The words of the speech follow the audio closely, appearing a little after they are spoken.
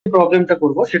প্রবলেমটা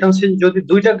করব সেটা হচ্ছে যদি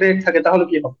দুইটা গ্রেড থাকে তাহলে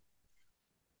কি হবে।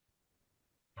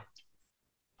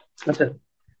 আচ্ছা,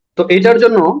 তো এটার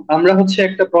জন্য আমরা হচ্ছে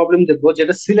একটা প্রবলেম দেখবো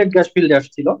যেটা সিলেট গ্যাস ফিল্ডে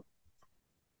আসছিল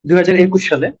 2021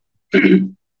 সালে।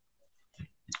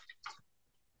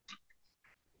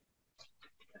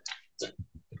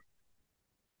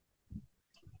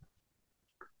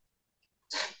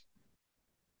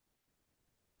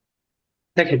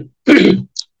 দেখেন,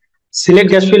 সিলেট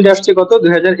গ্যাস ফিল্ডে আসছে কত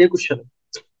 2021 সালে।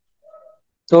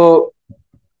 তো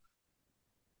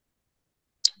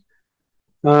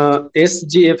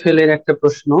SGFL এর একটা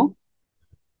প্রশ্ন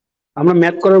আমরা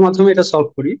ম্যাথ করার মাধ্যমে এটা সলভ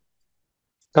করি,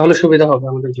 তাহলে সুবিধা হবে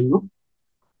আমাদের জন্য।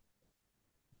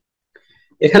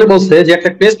 এখানে বলছে যে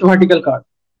একটা test vertical curve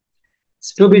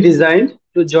two B designed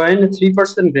to join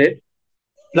 3% grade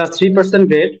plus 3%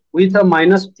 grade with a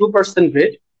minus 2%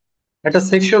 grade at a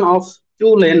section of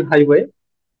two-lane highway.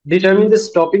 Determine the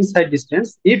stopping side distance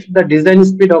if the design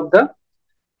speed of the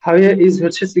highway is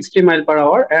 60 mile per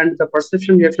hour and the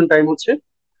perception reaction time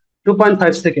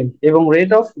 2.5 second এবং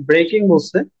rate of breaking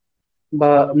বলছে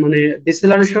বা মানে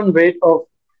ডিসেলারেশন rate of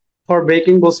for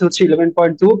breaking বলছে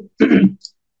 11.2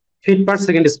 feet per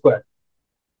second square.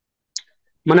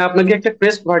 মানে আপনাকে একটা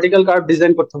crest vertical curve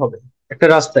design করতে হবে একটা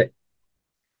রাস্তায়।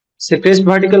 সে ক্রেস্ট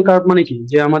ভার্টিক্যাল কার্ভ মানে কি,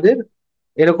 যে আমাদের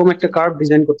এরকম একটা কার্ভ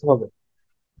ডিজাইন করতে হবে,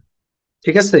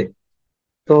 ঠিক আছে?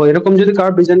 তো এরকম যদি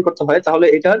কার্ভ ডিজাইন করতে হয় তাহলে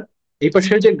এটার এই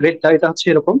পাশের যে গ্রেডটা এটা হচ্ছে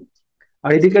এরকম,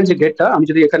 আর এদিকের যে গ্রেডটা আমি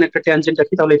যদি এখানে একটা ট্যানজেন্ট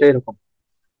রাখি তাহলে এটা এরকম।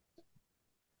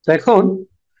 তো এখন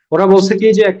ওরা বলছে কি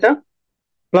যে একটা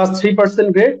 +3%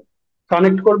 গ্রেড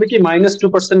কানেক্ট করবে কি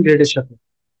 -2% গ্রেডের সাথে।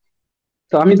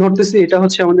 তো আমি ধরতেছি এটা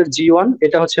হচ্ছে আমাদের G1,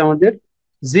 এটা হচ্ছে আমাদের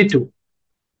G2।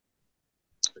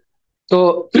 তো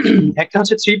একটা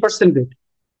হচ্ছে 3% গ্রেড,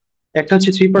 একটা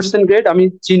হচ্ছে 3% গ্রেড, আমি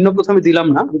চিহ্ন প্রথমে দিলাম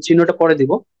না, আমি চিহ্নটা পরে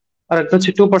দিব। আর একটা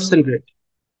হচ্ছে 2% গ্রেড।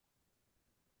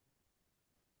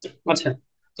 আচ্ছা,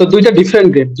 তো দুইটা ডিফারেন্ট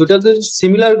গ্রেড, দুইটা যদি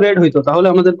সিমিলার গ্রেড হইতো তাহলে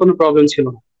আমাদের কোনো প্রবলেম ছিল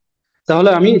না, তাহলে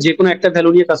আমি যে কোনো একটা ভ্যালু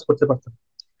নিয়ে কাজ করতে পারতাম।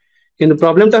 কিন্তু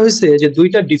প্রবলেমটা হয়েছে যে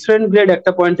দুইটা ডিফারেন্ট গ্রেড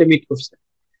একটা পয়েন্টে মিট করছে।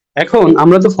 এখন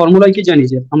আমরা তো ফর্মুলায় কি জানি,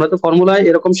 যে আমরা তো ফর্মুলায়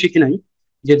এরকম শিখি নাই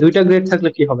যে দুইটা গ্রেড থাকলে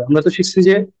কি হবে। আমরা তো শিখছি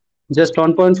যে জাস্ট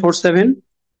 1.47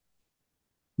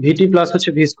 ভিটি প্লাস হচ্ছে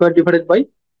V square divided by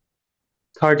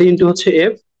 30 into হচ্ছে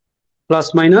এফ প্লাস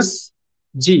মাইনাস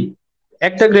জি।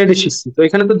 একটা গ্রেডে শিখছি, তো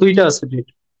এখানে তো দুইটা আছে গ্রেড,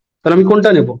 তাহলে আমি কোনটা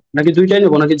নেব, নাকি দুইটাই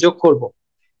নেবো, নাকি যোগ করব?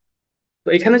 তো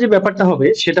এখানে যে ব্যাপারটা হবে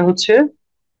সেটা হচ্ছে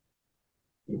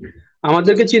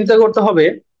আমাদেরকে চিন্তা করতে হবে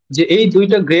যে এই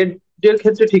দুইটা গ্রেডের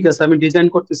ক্ষেত্রে ঠিক আছে আমি ডিজাইন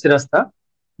করতেছি রাস্তা,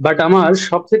 বাট আমার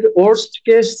সব থেকে ওর্স্ট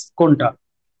কেস কোনটা।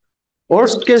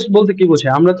 ওর্স্ট কেস বলতে কি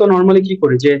বোঝায়, আমরা তো নর্মালি কি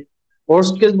করি যে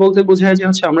ওর্স্ট কেস বলতে বোঝায় যে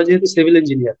হচ্ছে আমরা যেহেতু সিভিল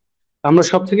ইঞ্জিনিয়ার, আমরা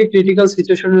সব থেকে ক্রিটিক্যাল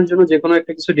সিচুয়েশনের জন্য যে কোনো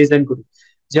একটা কিছু ডিজাইন করি।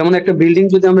 যেমন একটা বিল্ডিং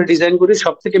যদি আমরা ডিজাইন করি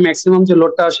সব থেকে ম্যাক্সিমাম যে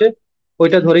লোডটা আসে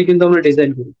ওইটা ধরেই কিন্তু আমরা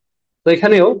ডিজাইন করি। তো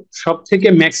এখানেও সব থেকে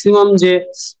ম্যাক্সিমাম যে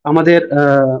আমাদের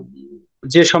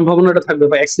যে সম্ভাবনাটা থাকবে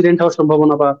বা অ্যাক্সিডেন্ট হওয়ার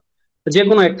সম্ভাবনা বা যে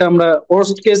কোনো একটা আমরা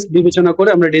ওর্স্ট কেস বিবেচনা করে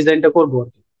আমরা ডিজাইনটা করবো আর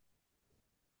কি।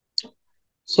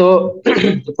 সো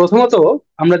প্রথমত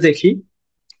আমরা দেখি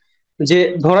যে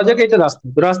ধরা যাক এটা রাস্তা,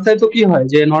 তো রাস্তায় তো কি হয়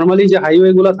যে নর্মালি যে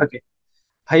হাইওয়ে গুলো থাকে,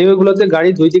 হাইওয়ে গুলোতে গাড়ি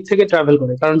দুই দিক থেকে ট্রাভেল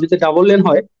করে, কারণ যদি ডাবল লেন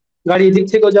হয় গাড়ি এদিক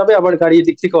থেকেও যাবে আবার গাড়ি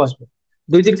এদিক থেকেও আসবে,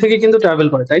 দুই দিক থেকে কিন্তু ট্রাভেল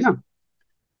করে, তাই না?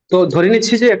 তো ধরে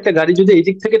নিচ্ছি যে একটা গাড়ি যদি এই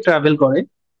দিক থেকে ট্রাভেল করে,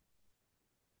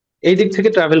 এই দিক থেকে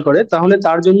ট্রাভেল করে, তাহলে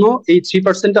তার জন্য এই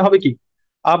 3%টা হবে কি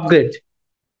আপগ্রেড,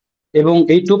 এবং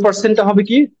এই 2%টা হবে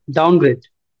কি ডাউনগ্রেড।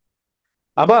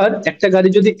 আবার একটা গাড়ি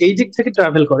যদি এই দিক থেকে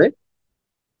ট্রাভেল করে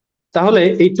তাহলে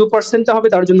এই 2%টা হবে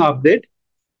তার জন্য আপগ্রেড,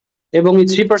 এবং এই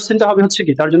 3%টা হবে হচ্ছে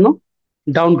কি তার জন্য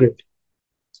ডাউনগ্রেড।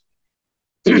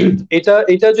 এটা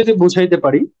এটা যদি বুঝাইতে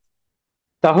পারি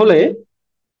তাহলে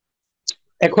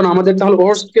এখন আমাদের তাহলে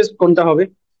ওয়ার্স্ট কেস কোনটা হবে।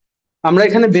 আমরা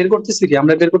এখানে বের করতেছি কি,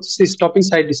 আমরা বের করতেছি স্টপিং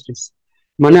সাইড ডিস্টেন্স,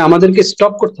 মানে আমাদেরকে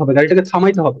স্টপ করতে হবে, গাড়িটাকে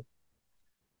থামাইতে হবে।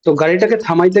 তো গাড়িটাকে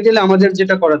থামাইতে গেলে আমাদের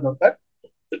যেটা করা দরকার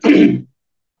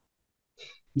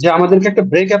যে আমাদেরকে একটা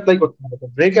ব্রেক অ্যাপ্লাই করতে হবে। তো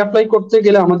ব্রেক অ্যাপ্লাই করতে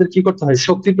গেলে আমাদের কি করতে হয়,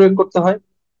 শক্তি প্রয়োগ করতে হয়।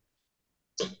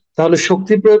 তাহলে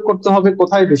শক্তি প্রয়োগ করতে হবে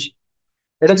কোথায় বেশি,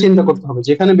 এটা চিন্তা করতে হবে।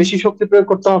 যেখানে বেশি শক্তি প্রয়োগ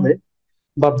করতে হবে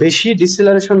বা বেশি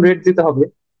ডিসেলারেশন রেট দিতে হবে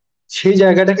সেই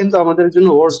জায়গাটা কিন্তু আমাদের জন্য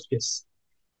ওয়ার্স্ট কেস।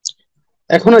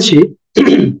 এখন আসি,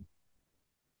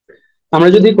 আমরা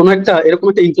যদি কোনো একটা এরকম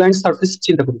একটা ইনক্লাইন্ড সার্ফেস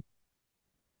চিন্তা করি,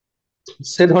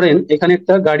 সে ধরেন এখানে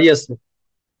একটা গাড়ি আছে,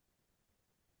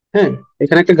 হ্যাঁ,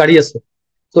 এখানে একটা গাড়ি আছে।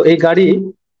 তো এই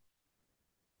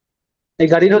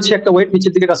গাড়ির হচ্ছে একটা ওয়েট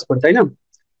নিচের দিকে কাজ করে, তাই না?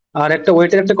 আর একটা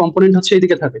ওয়েটের একটা কম্পোনেন্ট হচ্ছে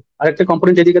এইদিকে থাকে, আর একটা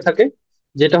কম্পোনেন্ট এদিকে থাকে,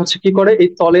 যেটা হচ্ছে কি করে এই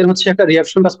তলের হচ্ছে একটা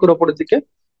রিয়াকশন কাজ করে উপরের দিকে,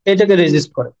 এটাকে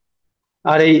রেজিস্ট করে।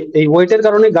 আর এই ওয়েটের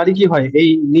কারণে গাড়ি কি হয়, এই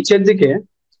নিচের দিকে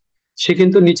সে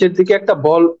কিন্তু নিচের দিকে একটা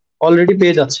বল অলরেডি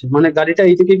পেয়ে যাচ্ছে, মানে গাড়িটা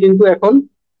এইদিকে কিন্তু এখন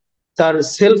তার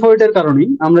সেলফ ওয়েটের কারণেই,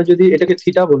 আমরা যদি এটাকে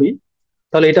থিটা বলি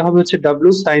তাহলে এটা হবে হচ্ছে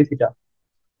ডাব্লিউ সাইন থিটা,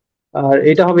 আর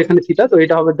এটা হবে এখানে থিটা, তো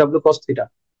এটা হবে ডাব্লিউ কস থিটা।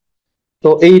 তো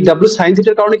এই ডাব্লিউ সাইন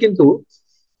থিটার কারণে কিন্তু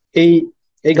এই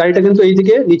এই গাড়িটা কিন্তু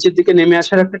এইদিকে নিচের দিকে নেমে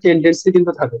আসার একটা টেন্ডেন্সি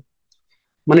কিন্তু থাকে,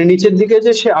 মানে নিচের দিকে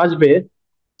যে সে আসবে,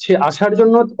 সে আসার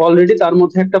জন্য অলরেডি তার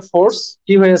মধ্যে একটা ফোর্স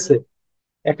কি হয়ে আছে,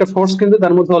 একটা ফোর্স কিন্তু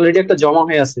তার মধ্যে অলরেডি একটা জমা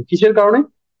হয়ে আছে। কিসের কারণে?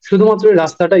 শুধুমাত্র এই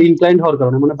রাস্তাটা ইনক্লাইন্ড হওয়ার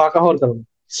কারণে, মানে বাঁকা হওয়ার কারণে।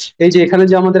 এই যে এখানে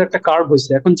যে আমাদের একটা কার্ভ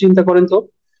হয়েছে, এখন চিন্তা করেন তো,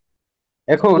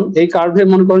 এখন এই কার্ভে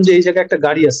মনে করেন যে এই জায়গায় একটা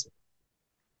গাড়ি আছে,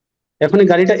 এখন এই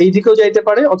গাড়িটা এই দিকেও যাইতে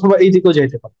পারে অথবা এই দিকেও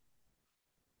যাইতে পারে।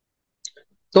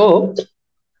 তো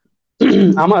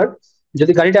আমার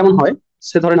যদি গাড়িটা এমন হয়,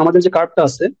 সে ধরেন আমাদের যে কার্ভটা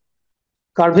আছে,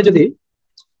 কার্ভে যদি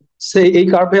সে এই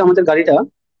কার্ভে আমাদের গাড়িটা,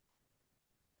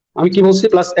 আমি কি বলছি,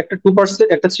 প্লাস একটা 2%,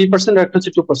 একটা 3% আর একটা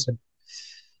হচ্ছে 2%।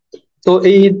 তো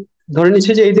এই ধরে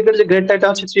নিচ্ছি যে এই দিকের যে গ্রেডটা এটা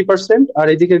হচ্ছে 3% আর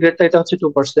এই দিকের গ্রেডটা এটা হচ্ছে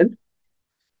 2%।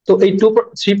 তো এই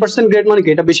 3% গ্রেড মানে কি,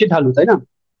 এটা বেশি ঢালু, তাই না?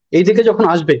 এইদিকে যখন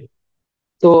আসবে,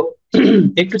 তো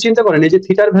একটু চিন্তা করেন, এই যে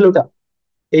থিটার ভ্যালুটা,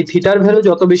 এই থিটার ভ্যালু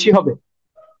যত বেশি হবে,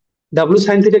 ডাব্লিউ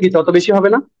সাইন থিটা কি তত বেশি হবে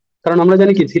না? কারণ আমরা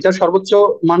জানি কি থিটার সর্বোচ্চ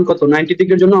মান কত, 90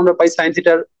 ডিগ্রির জন্য আমরা পাই সাইন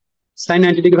থিটার, সাইন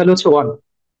 90 ডিগ্রি ভ্যালু হচ্ছে 1,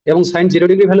 এবং সাইন 0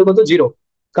 ডিগ্রি ভ্যালু কত, 0।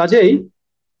 কাজেই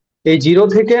এই 0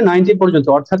 থেকে 90 পর্যন্ত,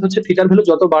 অর্থাৎ হচ্ছে থিটার ভ্যালু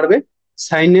যত বাড়বে,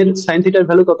 সাইন থিটার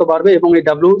ভ্যালু তত বাড়বে এবং এই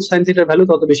ডাব্লিউ সাইন থিটার ভ্যালু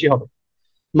তত বেশি হবে।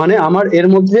 মানে আমার এর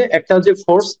মধ্যে একটা যে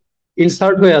ফোর্স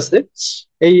ইনসার্ট হয়ে আছে,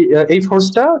 এই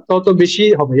ফোর্সটা তত বেশি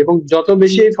হবে, এবং যত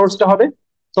বেশি এই ফোর্সটা হবে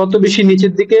তত বেশি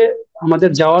নিচের দিকে আমাদের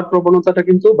যাওয়ার প্রবণতাটা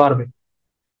কিন্তু বাড়বে।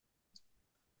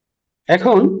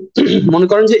 এখন মনে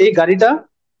করেন যে এই গাড়িটা,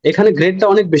 এখানে গ্রেডটা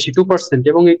অনেক বেশি 2%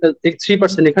 এবং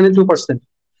 3%, এখানে 2%।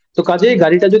 তো কাজে এই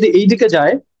গাড়িটা যদি এই দিকে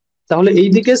যায়, তাহলে এই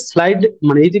দিকে স্লাইড,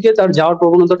 মানে এই দিকে তার যাওয়ার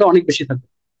প্রবণতাটা অনেক বেশি থাকবে।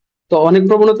 তো অনেক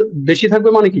প্রবণতা বেশি থাকবে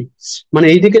মানে কি, মানে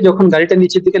এইদিকে যখন গাড়িটা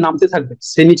নিচের দিকে নামতে থাকবে,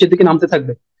 সে নিচের দিকে নামতে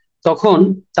থাকবে, তখন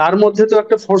তার মধ্যে তো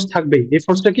একটা ফোর্স থাকবেই। এই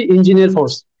ফোর্সটা কি, ইঞ্জিনের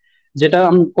ফোর্স, যেটা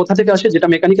কোথা থেকে আসে, যেটা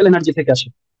মেকানিক্যাল এনার্জি থেকে আসে।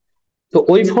 তো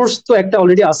ওই ফোর্স তো একটা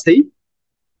অলরেডি আসেই,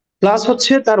 প্লাস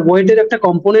হচ্ছে তার ওয়েটের একটা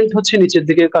কম্পোনেন্ট হচ্ছে নিচের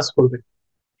দিকে কাজ করবে,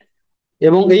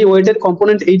 এবং এই ওয়েটের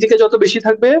কম্পোনেন্ট এইদিকে যত বেশি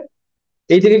থাকবে,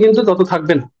 এইদিকে কিন্তু তত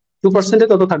থাকবে না, 2%-এ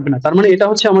তত থাকবে না। তার মানে এটা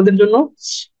হচ্ছে আমাদের জন্য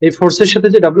এই ফোর্সের সাথে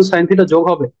যে ডাব্লিউ সাইন থিটা যোগ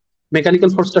হবে মেকানিক্যাল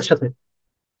ফোর্সটার সাথে,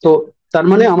 তো তার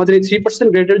মানে আমাদের এই 3%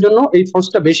 গ্রেডের জন্য এই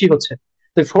ফোর্সটা বেশি হচ্ছে।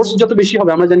 তো ফোর্স যত বেশি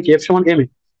হবে, আমরা জানি কি এফ সমান এম এ,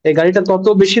 এই গাড়িটা তত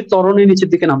বেশি ত্বরণে নিচের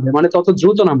দিকে নামবে, মানে তত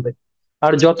দ্রুত নামবে।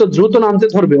 আর যত দ্রুত নামতে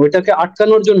ধরবে, ওইটাকে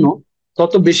আটকানোর জন্য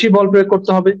তত বেশি বল প্রয়োগ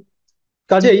করতে হবে।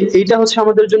 কাজেই এইটা হচ্ছে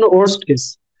আমাদের জন্য ওয়ার্স্ট কেস।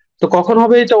 তো কখন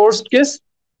হবে এটা ওয়ার্স্ট কেস?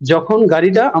 যখন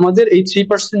গাড়িটা আমাদের এই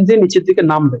 3% দিয়ে নিচের দিকে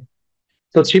নামবে।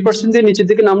 তো 3% দিয়ে নিচের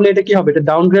দিকে নামলে এটা কি হবে, এটা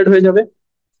ডাউনগ্রেড হয়ে যাবে।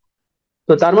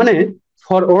 তো তার মানে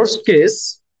ফর ওয়ার্স্ট কেস,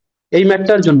 এই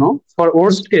ম্যাটটার জন্য ফর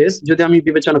ওয়ার্স্ট কেস যদি আমি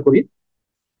বিবেচনা করি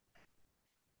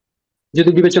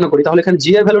তাহলে এখানে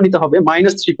জি এর ভ্যালু নিতে হবে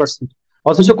 -3%।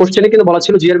 অথচ কোশ্চেনে কিন্তু বলা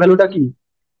ছিল জি এর ভ্যালুটা কি,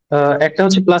 একটা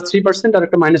হচ্ছে +3% আর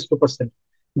একটা -2%।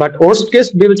 বাট ওয়ার্স্ট কেস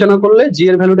বিবেচনা করলে জি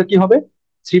এর ভ্যালুটা কি হবে,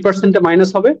 3%টা মাইনাস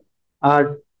হবে আর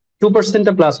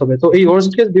 2%টা প্লাস হবে। তো এই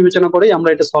ওয়ার্স্ট কেস বিবেচনা করেই আমরা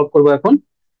এটা সলভ করবো এখন।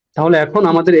 তাহলে এখন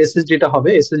আমাদের এসএসডিটা হবে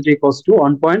SSD equals to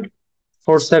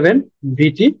 1.47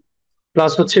 VT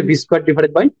plus হচ্ছে V square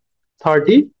divided by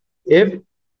 30 F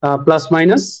plus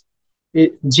minus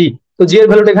জি। তো জি এর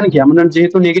ভ্যালুটা এখানে কি, আমরা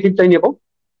যেহেতু নেগেটিভটাই নেব,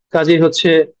 কাজেই হচ্ছে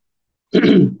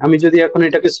আমি যদি এখন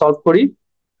এটাকে সলভ করি,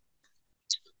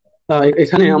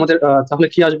 এখানে আমাদের তাহলে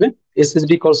কি আসবে,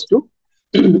 এসএসডি ইকুয়ালস টু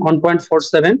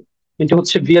 1.47 ইন্টু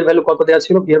হচ্ছে ভি এর ভ্যালু কত দেওয়া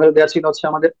ছিল, ভি এর ভ্যালু দেওয়া ছিল হচ্ছে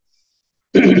আমাদের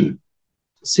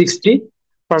 60,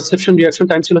 পারসেপশন রিয়াকশন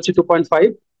টাইম ছিল হচ্ছে 2.5,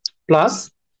 প্লাস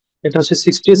এটা হচ্ছে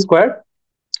 60 স্কোয়ার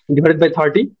ডিভাইডেড বাই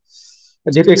 30।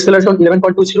 যেহেতু এক্সেলারেশন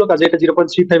 11.2 ছিল, কাজে এটা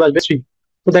 0.35 আসবে 3।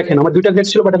 তো দেখেন আমার দুইটা গ্রেড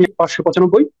ছিল, বাট আমি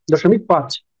 595.5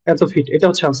 এত ফিট, এটা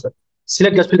হচ্ছে আনসার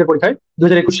সিলেট গ্যাস ফিল্টার পরীক্ষায়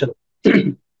 2021 সালে।